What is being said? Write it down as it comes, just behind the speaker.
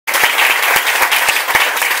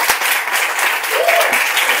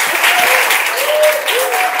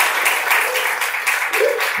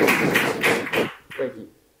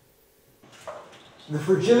The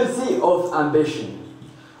Fragility of Ambition.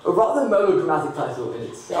 A rather melodramatic title in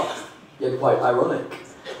itself, yet quite ironic.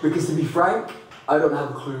 Because to be frank, I don't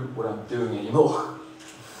have a clue what I'm doing anymore.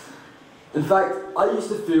 In fact, I used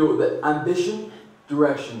to feel that ambition,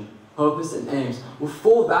 direction, purpose and aims were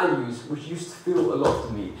four values which used to feel a lot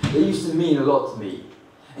to me. They used to mean a lot to me.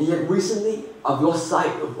 And yet recently, I've lost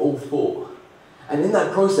sight of all four. And in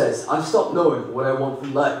that process, I've stopped knowing what I want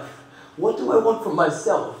from life. What do I want from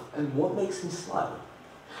myself? And what makes me smile?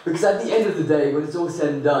 Because at the end of the day, when it's all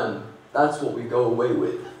said and done, that's what we go away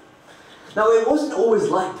with. Now, it wasn't always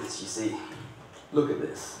like this, you see. Look at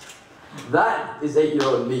this. That is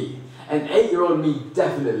 8-year-old me. And 8-year-old me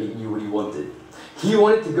definitely knew what he wanted. He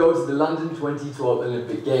wanted to go to the London 2012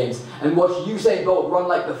 Olympic Games and watch Usain Bolt run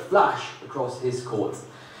like the Flash across his court.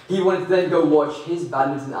 He wanted to then go watch his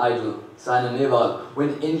badminton idol, Saina Nehwal,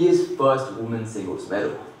 win India's first women's singles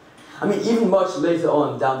medal. I mean, even much later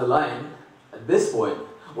on down the line, at this point,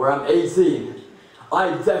 where I'm 18, I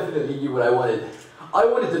definitely knew what I wanted. I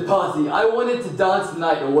wanted to party, I wanted to dance the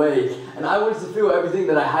night away, and I wanted to feel everything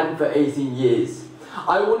that I hadn't for 18 years.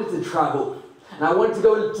 I wanted to travel, and I wanted to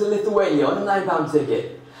go to Lithuania on a £9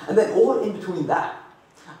 ticket. And then all in between that,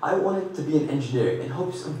 I wanted to be an engineer in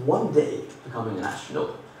hopes of one day becoming an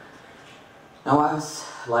astronaut. Now, as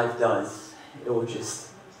life does, it all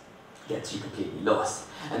just gets you completely lost.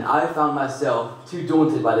 And I found myself too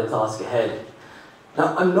daunted by the task ahead.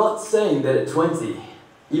 Now, I'm not saying that at 20,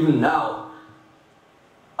 even now,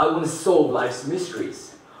 I want to solve life's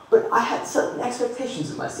mysteries. But I had certain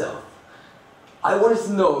expectations of myself. I wanted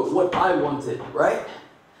to know what I wanted, right?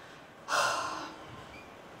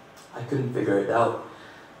 I couldn't figure it out.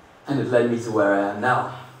 And it led me to where I am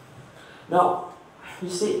now. Now, you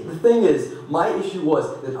see, the thing is, my issue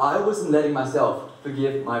was that I wasn't letting myself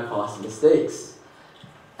forgive my past mistakes.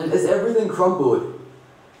 And as everything crumbled,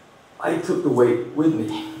 I took the weight with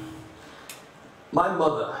me. My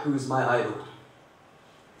mother, who is my idol,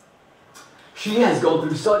 she has gone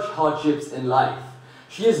through such hardships in life.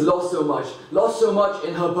 She has lost so much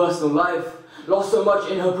in her personal life, lost so much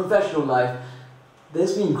in her professional life.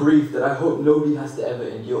 There's been grief that I hope nobody has to ever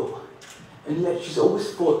endure. And yet she's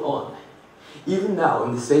always fought on. Even now,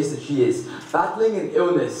 in the space that she is, battling an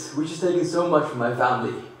illness which has taken so much from my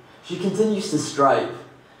family, she continues to strive.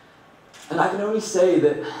 And I can only say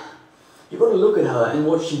that you've got to look at her and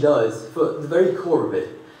what she does for the very core of it.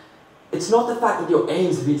 It's not the fact that your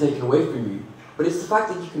aims have been taken away from you, but it's the fact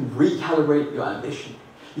that you can recalibrate your ambition.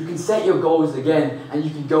 You can set your goals again, and you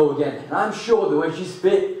can go again. And I'm sure that when she's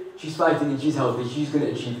fit, she's fighting and she's healthy, she's going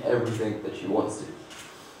to achieve everything that she wants to.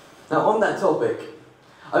 Now, on that topic,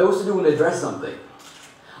 I also do want to address something.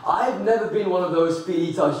 I've never been one of those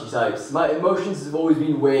speedy, touchy types. My emotions have always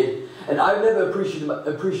been weird, and I've never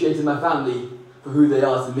appreciated my family for who they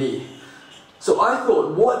are to me. So I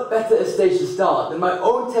thought, what better a stage to start than my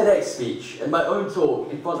own TEDx speech and my own talk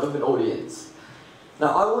in front of an audience.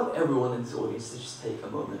 Now, I want everyone in this audience to just take a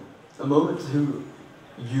moment who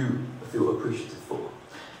you feel appreciative for.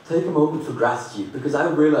 Take a moment for gratitude, because I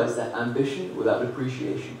realize that ambition without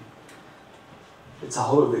appreciation, it's a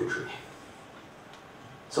hollow victory.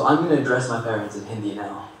 So I'm going to address my parents in Hindi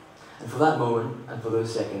now. And for that moment, and for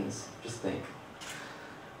those seconds, just think.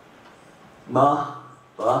 Ma,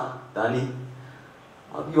 Pa, Dani,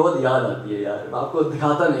 आपकी बहुत याद आती है यार. मैं आपको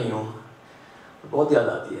दिखाता नहीं हूँ, बहुत याद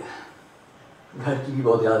आती है. घर की भी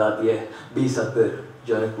बहुत याद आती है. 2070,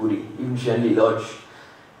 Janakpuri, even Shenley Lodge.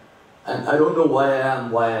 And I don't know why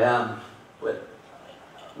I am, but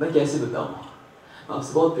मैं कैसे बताऊँ? मैं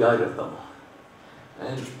आपसे बहुत प्यार करता हूँ.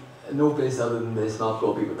 And no place other than this, मैं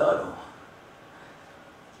आपको अभी बता रहा हूँ.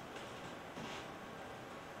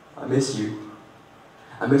 I miss you.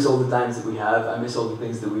 I miss all the times that we have. I miss all the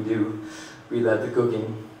things that we do. Be that the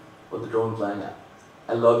cooking or the drone flying.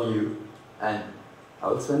 I love you, and I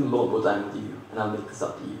will spend a lot more time with you, and I'll make this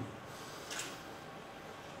up to you.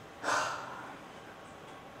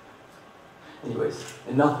 Anyways,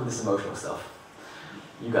 enough of this emotional stuff.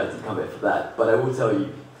 You guys didn't come here for that, but I will tell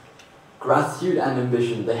you, gratitude and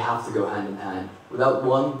ambition, they have to go hand in hand. Without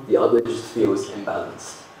one, the other just feels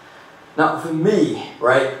imbalanced. Now, for me,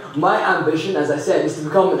 right, my ambition, as I said, is to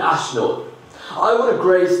become an astronaut. I want to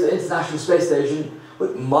grace the International Space Station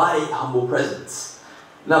with my humble presence.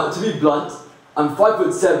 Now, to be blunt, I'm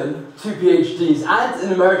 5'7", 2 PhDs, and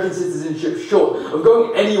an American citizenship short of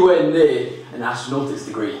going anywhere near an astronautics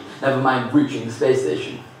degree, never mind reaching the space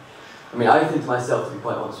station. I mean, I think to myself, to be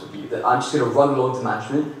quite honest with you, that I'm just going to run along to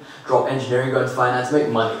management, drop engineering, go into finance, make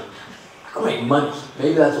money. I gotta make money.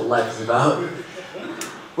 Maybe that's what life is about.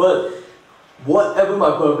 But whatever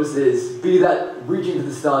my purpose is, be that reaching for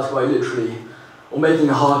the stars quite literally, or making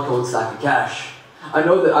a hard-cold stack of cash, I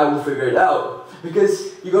know that I will figure it out.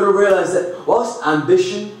 Because you got to realize that whilst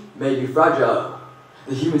ambition may be fragile,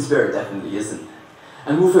 the human spirit definitely isn't.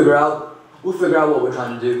 And we'll figure out what we're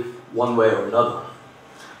trying to do one way or another.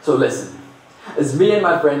 So listen, as me and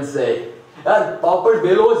my friends say, "Yaar, papad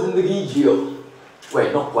belo zindagi jiyo."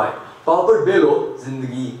 Wait, not quite. Papad belo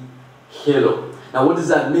zindagi khelo. Now what does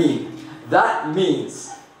that mean? That means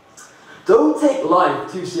don't take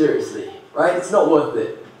life too seriously, right? It's not worth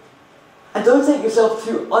it. And don't take yourself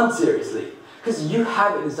too unseriously, because you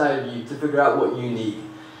have it inside of you to figure out what you need.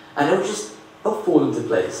 And it'll fall into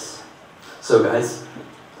place. So guys,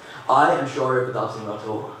 I am Shaurya,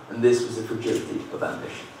 and this was the Fragility of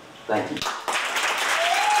Ambition. Thank you.